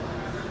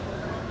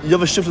you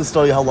have a shift in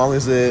study. How long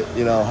is it?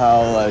 You know,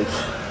 how, like,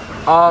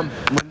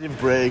 when do you have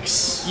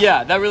breaks?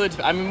 Yeah, that really,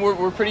 I mean,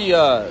 we're pretty,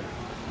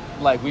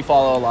 like, we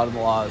follow a lot of the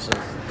laws of,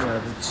 you know,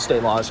 the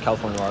state laws,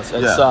 California laws.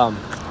 It's,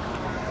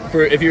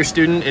 if you're a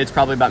student, it's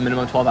probably about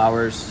minimum 12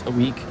 hours a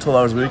week. 12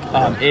 hours a week?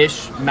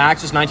 Ish.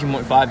 Max is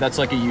 19.5. That's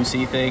like a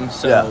UC thing,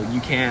 so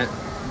you can't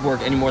work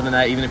any more than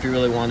that, even if you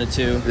really wanted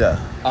to.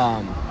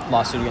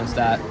 Lawsuit against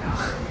that.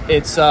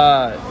 It's,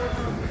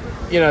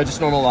 you know, just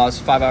normal laws.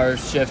 5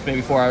 hours shift,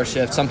 maybe 4 hour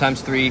shift,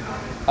 sometimes 3.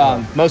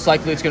 Most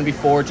likely it's going to be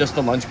 4, just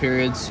the lunch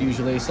periods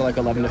usually, so like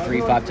 11 to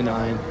 3, 5 to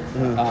 9.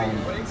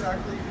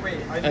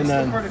 And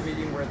then part of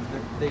meeting where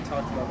they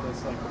talked about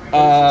this,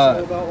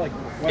 like,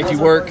 if you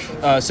work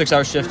 6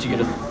 hour shift, you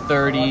get a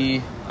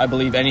 30, I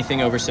believe,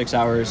 anything over 6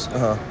 hours.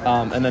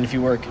 And then if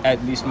you work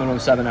at least minimum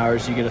 7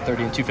 hours, you get a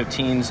 30 and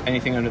 215s.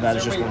 Anything under that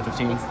is just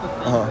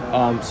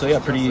 115. So yeah,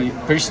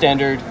 pretty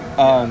standard.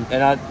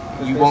 And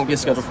you won't get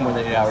scheduled for more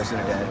than 8 hours in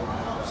a day.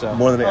 So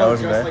more than 8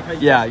 hours a day?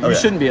 Yeah, you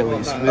shouldn't be at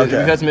least. We've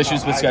had some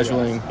issues with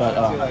scheduling, but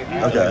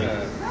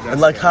And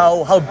like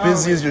how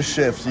busy is your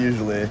shift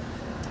usually?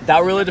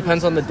 That really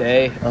depends on the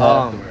day.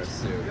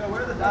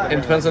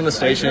 It depends on the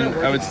station.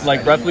 I would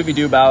like roughly we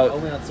do about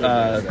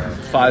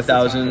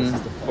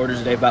 5,000 orders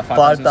a day. About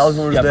 5,000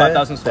 orders a day.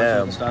 5,000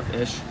 swipes and stuff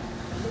ish.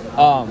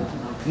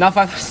 Not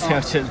 5,000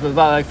 sandwiches, but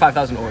about like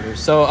 5,000 orders.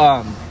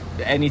 So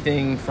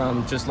anything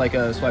from just like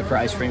a swipe for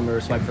ice cream or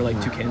a swipe for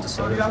like 2 cans of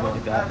soda or something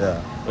like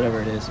that.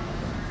 Whatever it is.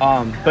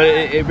 But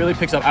it really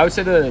picks up. I would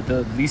say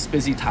the least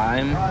busy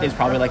time is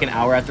probably like an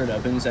hour after it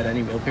opens at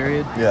any meal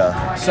period.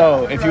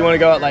 So if you want to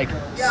go at like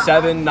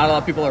 7, not a lot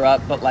of people are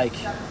up, but like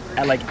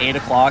at like 8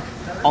 o'clock,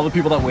 all the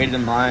people that waited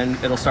in line,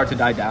 it'll start to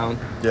die down.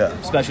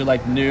 Especially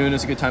like noon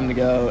is a good time to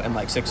go, and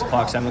like 6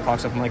 o'clock, 7 o'clock,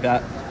 something like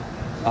that.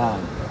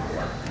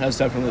 That's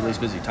definitely the least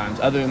busy times.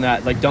 Other than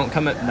that, like don't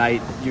come at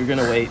night. You're going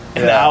to wait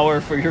an hour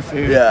for your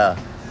food.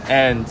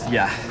 And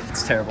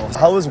it's terrible.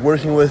 How is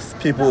working with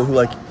people who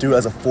like do it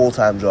as a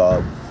full-time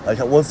job? Like,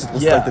 what's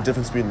like the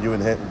difference between you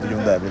and them,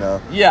 you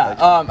know?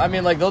 I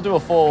mean, like, they'll do a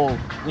full,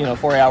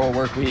 4-hour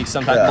work week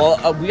sometimes.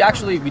 Well,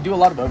 we do a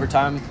lot of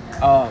overtime,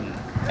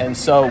 and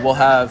so we'll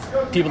have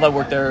people that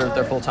work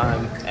their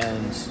full-time,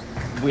 and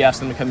we ask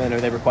them to come in, or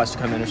they request to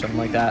come in, or something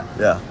like that.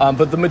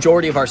 But the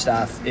majority of our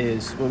staff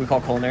is what we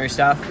call culinary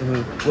staff,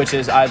 which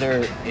is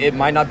either, it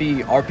might not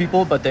be our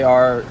people, but they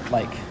are,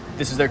 like,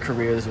 this is their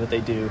career, this is what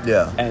they do.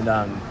 And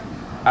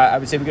I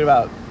would say we get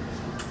about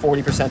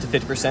 40% to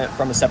 50%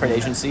 from a separate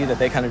agency that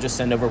they kind of just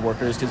send over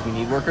workers because we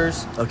need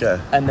workers.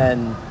 And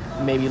then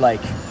maybe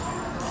like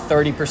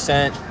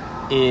 30%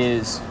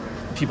 is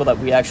people that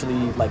we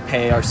actually like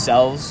pay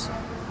ourselves.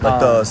 Like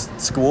the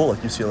school, like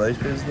UCLA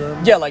pays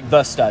them? Yeah, like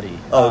the study.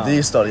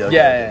 The study.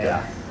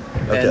 Yeah.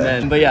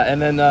 And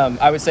then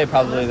I would say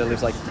probably that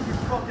there's like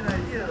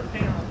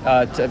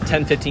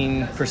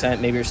 10-15%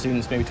 maybe are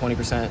students, maybe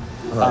 20%.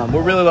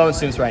 We're really low in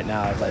students right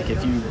now. Like,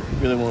 if you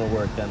really want to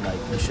work, then like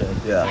you should.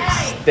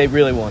 They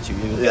really want you.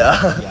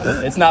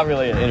 It's not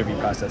really an interview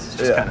process. It's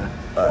just kind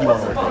of you want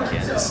to work when you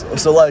can.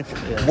 So like,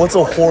 what's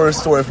a horror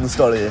story from the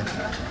study?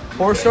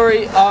 Horror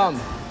story.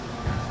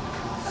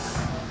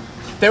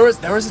 There was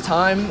a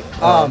time.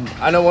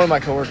 I know one of my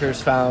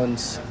coworkers found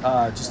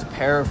just a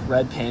pair of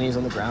red panties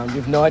on the ground. We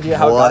have no idea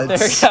how it got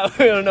there.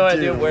 We have no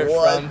idea where it's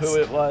from, who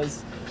it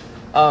was.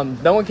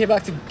 No one came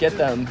back to get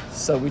them,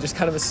 so we just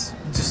kind of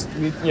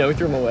we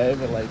threw them away.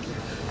 But like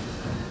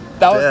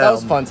that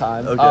was a fun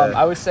time.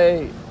 I would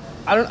say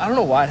I don't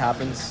know why it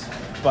happens,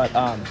 but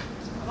I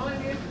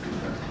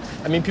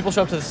mean, people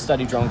show up to the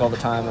study drunk all the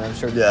time, and I'm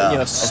sure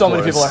so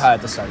many people are high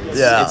at the study. It's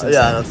insane.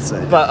 That's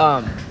insane.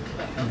 But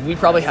we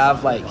probably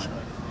have like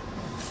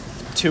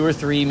 2 or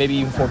 3, maybe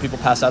even 4 people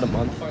pass out a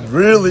month.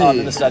 Really?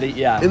 In the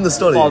study, in the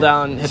study, fall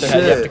down, hit their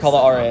head. You have to call the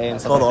RA and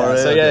stuff like that.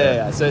 So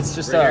yeah. So it's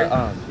just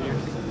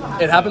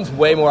it happens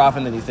way more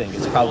often than you think.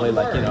 It's probably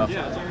like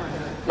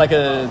like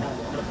a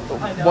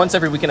once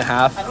every week and a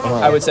half.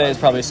 I would say is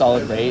probably a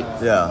solid rate.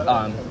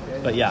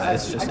 But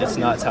it's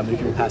nuts how many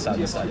people pass out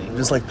in the study.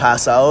 Just like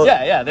pass out?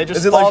 Yeah, they just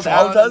Is it fall like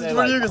down traumatizing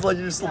for you? Because like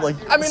you're just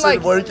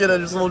like working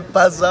and just won't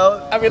pass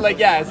out? I mean, like,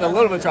 it's a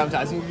little bit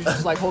traumatizing. You're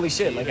just like, holy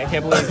shit, like I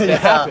can't believe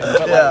that happened.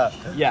 But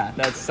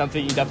that's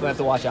something you definitely have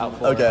to watch out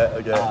for. Okay.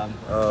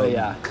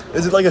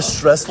 Is it like a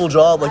stressful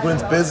job? Like when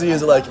it's busy,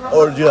 is it like,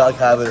 or do you like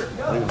have it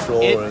under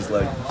control, or is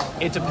like?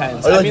 It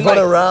depends. Or like run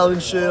around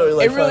and shit, or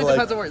like. It really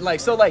depends on where. Like,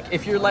 so like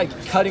if you're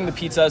like cutting the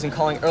pizzas and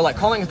calling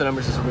the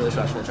numbers is a really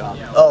stressful job.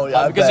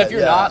 Because if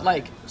you're not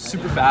like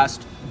super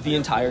fast the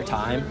entire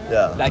time,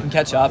 that can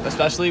catch up,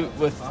 especially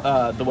with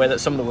the way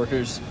that some of the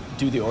workers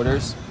do the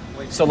orders.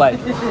 So like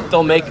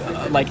they'll make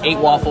like 8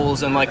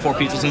 waffles and like 4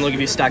 pizzas, and they'll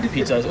give you a stack of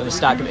pizzas and a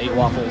stack of 8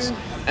 waffles.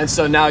 And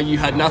so now you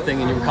had nothing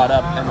and you were caught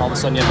up, and all of a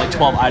sudden you have like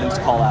 12 items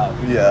to call out.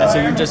 And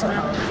so you're just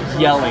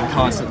yelling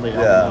constantly.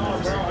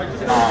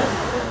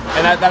 And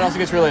And that also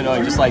gets really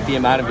annoying, just like the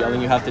amount of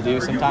yelling you have to do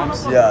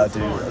sometimes. Yeah,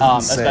 dude.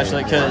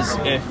 Especially because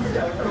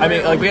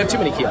we have too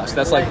many kiosks.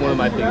 That's like one of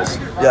my biggest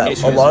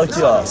issues. A lot of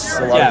kiosks.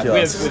 We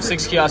have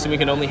 6 kiosks and we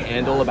can only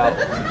handle about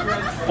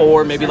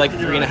 4, maybe like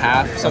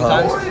 3.5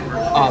 sometimes.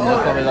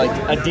 That's probably like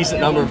a decent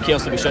number of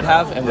kiosks that we should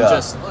have, and we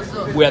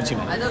have too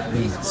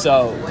many.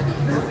 So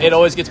it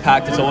always gets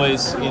packed. It's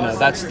always,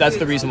 that's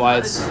the reason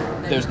why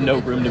there's no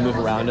room to move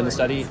around in the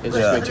study. It's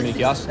just way too many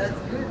kiosks.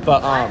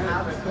 But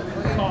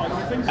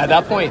at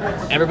that point,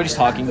 everybody's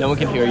talking. No one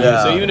can hear you.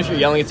 Yeah. So even if you're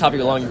yelling at the top of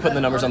your lung, you're putting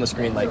the numbers on the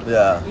screen. Like,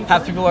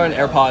 half people are in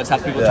AirPods,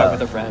 half people talk with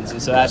their friends.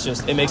 And so that's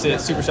just, it makes it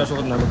super stressful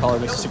for the number caller.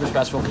 It makes it super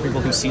stressful for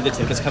people who see the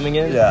tickets coming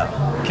in. Yeah.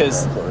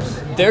 Because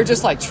they're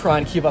just like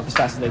trying to keep up as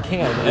fast as they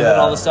can. And then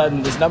all of a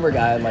sudden, this number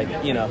guy, like,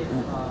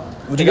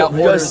 would you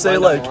guys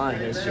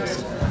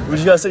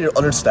say you're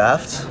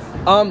understaffed?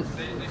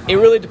 It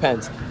really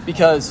depends,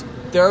 because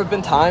there have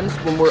been times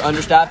when we're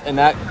understaffed, and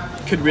that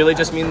could really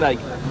just mean like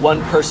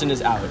one person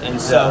is out,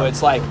 and so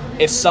it's like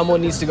if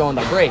someone needs to go on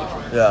the break,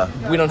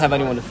 we don't have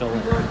anyone to fill in.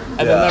 And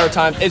then there are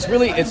times it's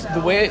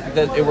the way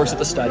that it works at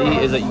the study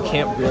is that you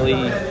can't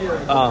really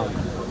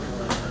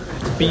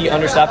be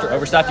understaffed or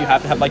overstaffed. You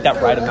have to have like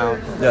that right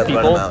amount of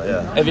people.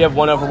 If you have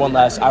one over, one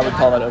less, I would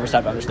call that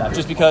overstaffed, understaffed,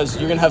 just because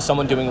you're gonna have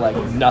someone doing like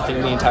nothing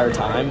the entire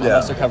time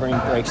unless they're covering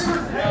breaks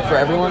for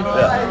everyone.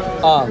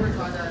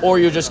 Or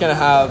you're just gonna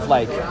have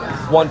like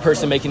one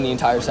person making the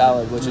entire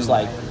salad, which is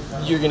like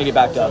you're gonna get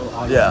backed up.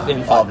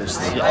 In 5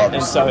 obviously. minutes.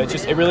 And so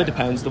it really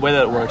depends. The way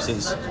that it works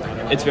is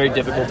it's very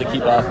difficult to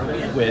keep up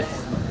with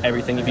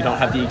everything if you don't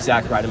have the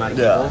exact right amount of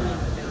people.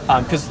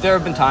 Because there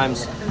have been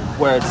times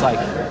where it's like,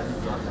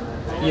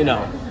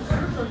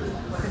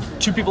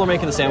 2 people are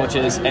making the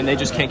sandwiches and they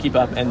just can't keep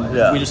up, and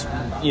we just,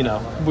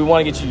 we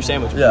want to get you your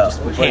sandwich, but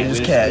we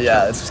just can't. It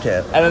just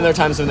can't. And then there are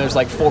times when there's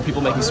like 4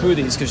 people making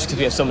smoothies because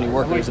we have so many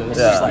workers, and it's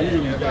just like,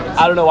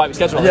 I don't know why we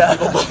schedule all these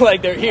people, but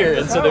like they're here,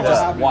 and so they're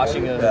just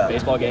watching a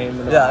baseball game.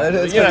 And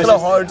it's kind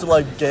of hard to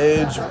like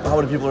gauge how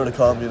many people are to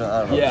come, I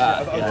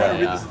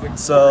don't know.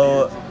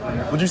 So,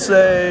 would you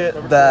say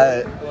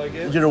that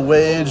your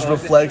wage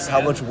reflects how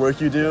much work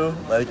you do?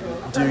 Like,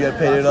 do you get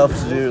paid enough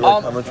to do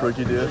how much work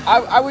you do?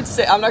 I would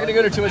say, I'm not going to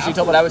go into too much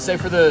detail, but I would say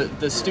for the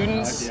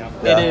students,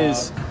 it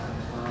is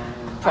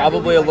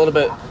probably a little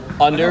bit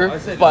under,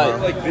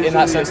 but in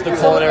that sense, the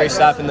culinary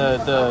staff and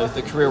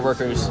the career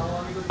workers,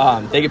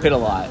 they get paid a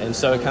lot, and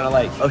so it kind of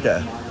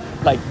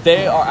like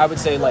they are, I would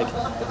say, like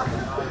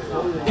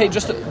paid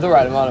just the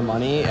right amount of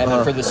money, and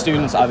then for the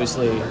students,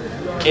 obviously,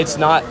 it's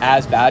not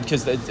as bad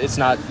because it's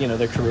not,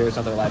 their career, it's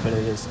not their life, but it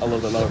is a little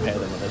bit lower pay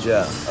than what they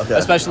should.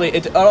 Especially,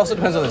 it also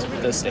depends on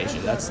the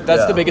station. That's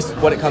the biggest,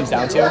 what it comes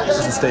down to.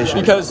 It's the station.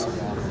 Because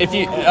if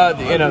you,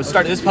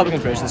 this is public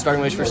information, the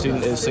starting wage for a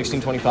student is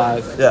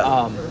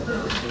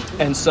 $16.25.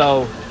 And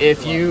so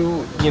if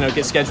you,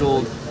 get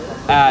scheduled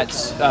at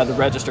the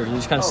register, you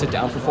just kind of sit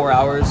down for 4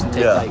 hours and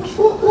take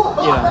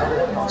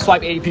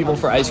swipe 80 people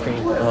for ice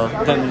cream,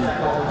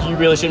 then you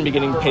really shouldn't be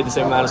getting paid the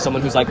same amount as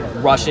someone who's like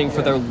rushing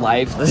for their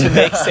life to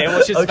make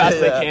sandwiches as fast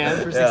as they can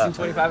for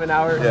 $16.25 an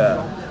hour.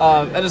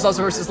 And it's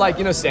also versus like,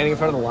 standing in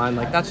front of the line,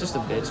 like that's just a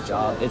bitch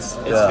job. It's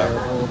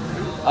terrible.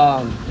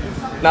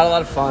 Not a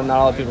lot of fun, not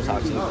a lot of people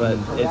talk to you, but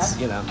it's,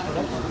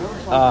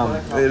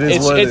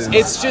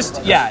 it's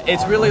just,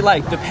 it's really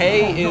like the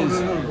pay is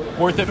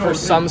worth it for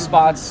some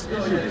spots,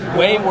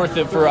 way worth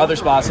it for other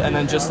spots, and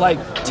then just like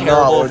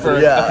terrible for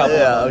a couple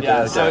of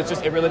them. So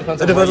it really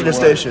depends on your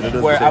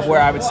station. Where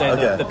I would say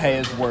the pay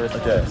is worth the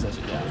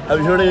position. Have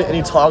you heard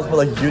any talk about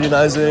like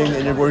unionizing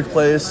in your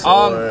workplace?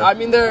 I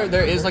mean,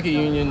 there is like a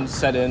union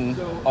set in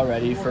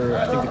already for,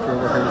 I think, the career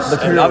workers.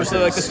 Obviously,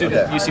 like the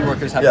student UC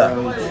workers have their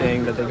own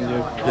thing that they can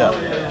do.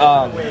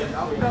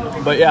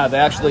 But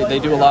they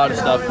do a lot of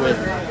stuff with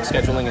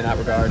scheduling in that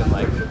regard, and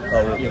like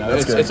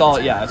it's all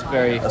it's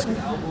very a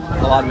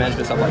lot of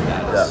management stuff like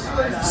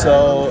that.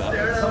 So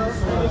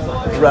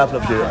wrap it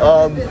up here.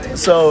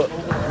 So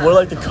what are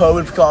like the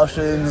COVID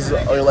precautions?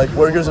 Are like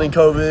workers getting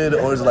COVID,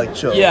 or is it like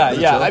chill?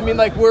 Chill? I mean,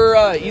 like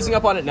we're easing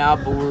up on it now,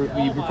 but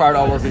we require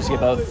all workers to get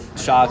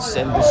both shots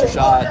and booster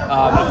shot.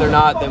 If they're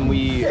not, then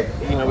we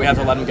have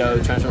to let them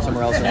go, transfer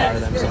somewhere else, or hire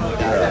them, something like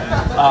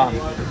that.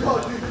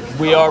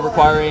 We are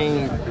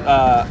requiring,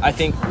 I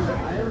think,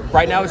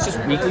 right now it's just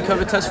weekly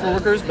COVID tests for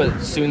workers, but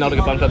soon that'll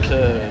get bumped up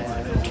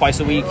to twice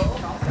a week.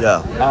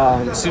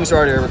 Students are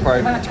already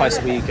required twice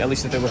a week, at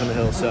least if they live in the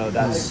Hills, so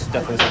that's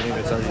definitely something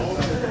that's already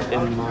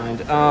in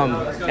mind.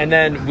 And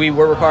then we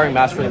were requiring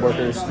masks for the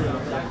workers.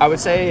 I would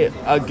say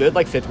a good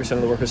 50%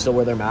 of the workers still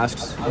wear their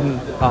masks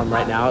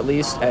right now, at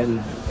least,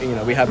 and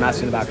we have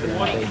masks in the back for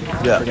them if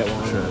they forget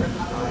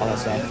one. All that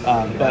stuff.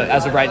 But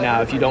as of right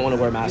now, if you don't want to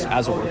wear a mask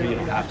as a worker, you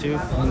don't have to.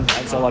 And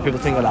so a lot of people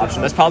think that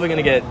option. That's probably going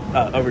to get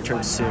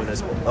overturned soon.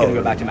 It's going to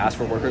go back to masks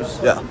for workers,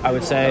 I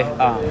would say.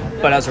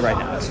 But as of right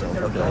now, it's still.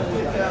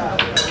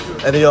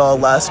 Any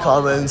last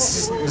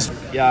comments?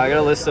 I got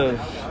a list of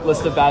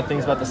bad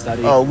things about the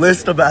study. Oh,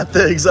 list of bad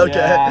things.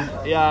 Okay.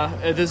 Yeah.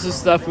 This is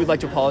stuff we'd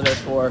like to apologize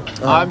for.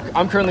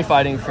 I'm currently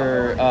fighting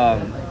for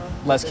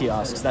less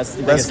kiosks. That's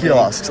the Less biggest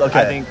kiosks. thing.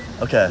 Okay. I think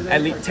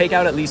Okay. take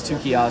out at least 2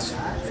 kiosks.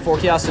 4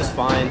 kiosks is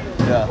fine.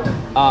 Yeah.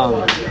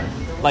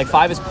 Like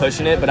 5 is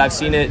pushing it, but I've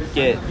seen it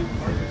get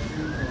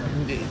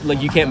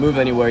like you can't move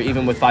anywhere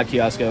even with 5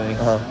 kiosks going.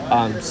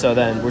 So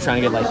then we're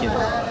trying to get like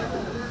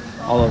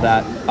all of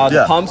that.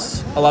 The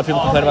pumps. A lot of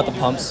people complain about the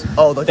pumps.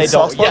 Oh, like they the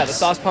don't. sauce pumps? Yeah, the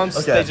sauce pumps.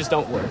 Okay. They just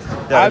don't work.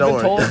 Yeah, I've don't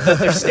been told work. that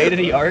they're state of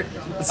the art.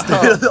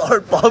 The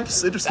art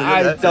pumps. Interesting.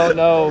 I don't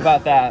know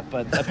about that,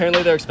 but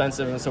apparently they're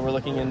expensive, and so we're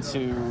looking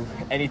into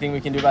anything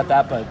we can do about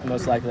that. But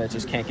most likely that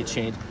just can't get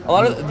changed. A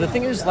lot of the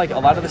thing is like a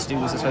lot of the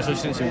students, especially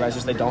student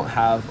supervisors, they don't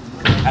have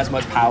as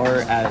much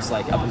power as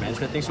like upper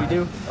management thinks we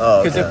do.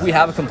 Because if we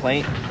have a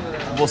complaint,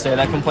 we'll say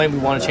that complaint, we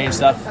want to change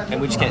stuff,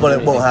 and we just can't. But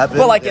do it won't anything. happen.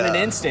 But like in an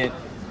instant,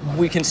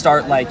 we can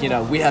start like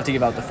we have to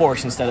give out the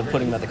forks instead of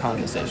putting them at the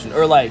condom station,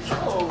 or like.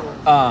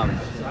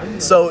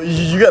 So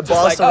you get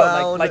bossed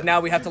around. Like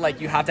now we have to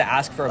you have to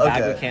ask for a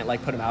bag. We can't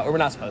like put them out, or we're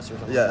not supposed to. Or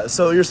something. Yeah.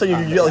 So you're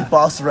saying you get like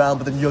bossed around,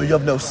 but then you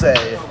have no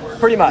say.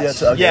 Pretty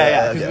much.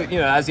 Yeah. Because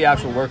as the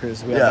actual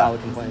workers, we have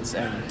valid complaints,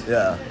 and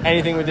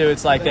anything we do,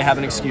 it's like they have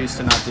an excuse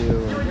to not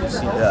do, or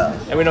just,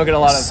 and we don't get a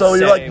lot of. So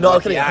you're like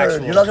not getting actual...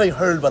 heard. You're not getting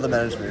heard by the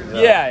management.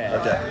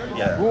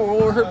 Okay.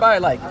 We're heard by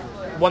like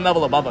one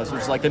level above us,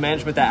 which is like the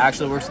management that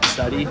actually works at the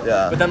study.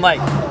 Yeah. But then like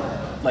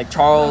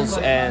Charles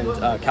and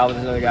Calvin,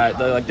 another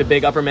guy, the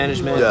big upper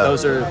management.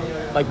 Those are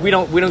like we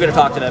don't get to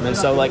talk to them, and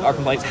so like our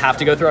complaints have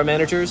to go through our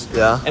managers.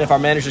 Yeah. And if our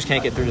managers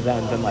can't get through to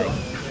them, then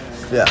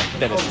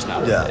then it's just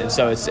not. And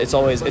so it's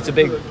always a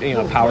big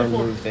power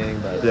move thing,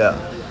 but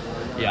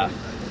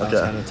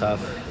that's kind of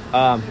tough.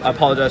 I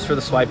apologize for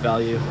the swipe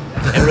value.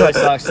 It really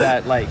sucks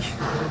that like.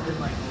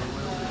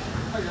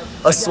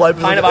 A swipe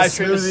pint of ice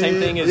cream is the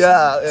same thing as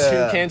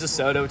 2 cans of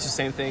soda, which is the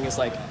same thing as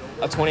like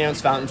a 20-ounce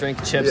fountain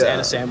drink, chips,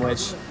 and a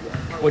sandwich,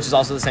 which is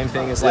also the same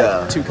thing as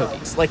like 2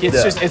 cookies. Like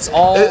it's just it's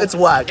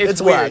whack.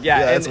 It's weird. Whack.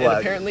 Yeah, and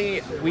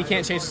apparently we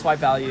can't change the swipe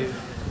value,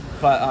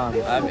 but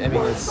I mean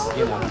it's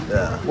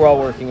we're all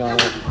working on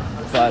it.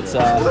 But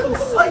I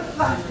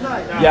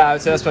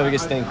would say that's my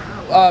biggest thing.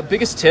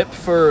 Biggest tip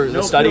for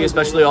the study,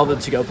 especially all the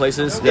to-go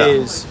places,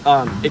 is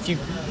if you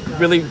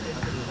really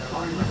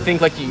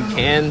think like you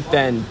can,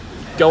 then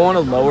go on a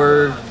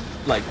lower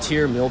like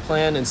tier meal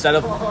plan instead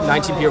of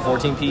 19p or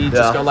 14p.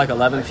 Just go like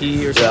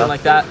 11p or something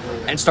like that,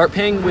 and start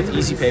paying with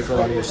Easy Pay for a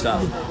lot of your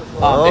stuff.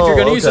 If you're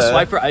going to use a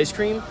swipe for ice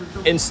cream,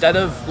 instead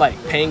of like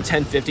paying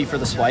 $10.50 for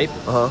the swipe,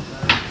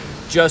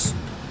 just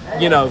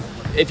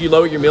if you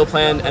lower your meal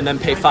plan and then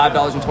pay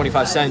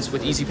 $5.25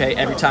 with Easy Pay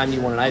every time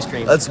you want an ice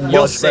cream,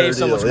 you'll save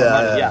so much more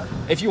money.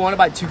 If you want to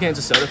buy 2 cans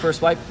of soda for a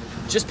swipe,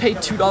 just pay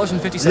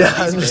 $2.50 Easy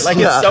Pay. Like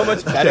it's so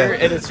much better,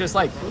 and it's just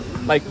like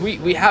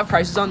we have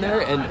prices on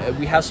there and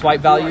we have swipe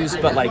values,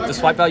 but like the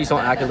swipe values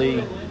don't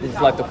accurately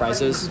reflect the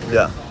prices.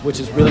 Which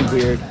is really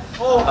weird.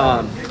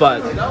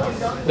 But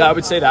I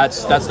would say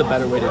that's the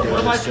better way to do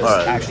it. It's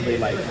just actually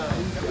like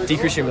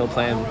decrease your meal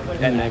plan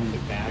and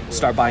then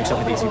start buying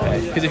stuff with Easy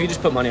Pay. Because if you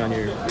just put money on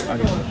your that's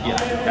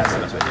the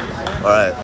best way to do it. All right.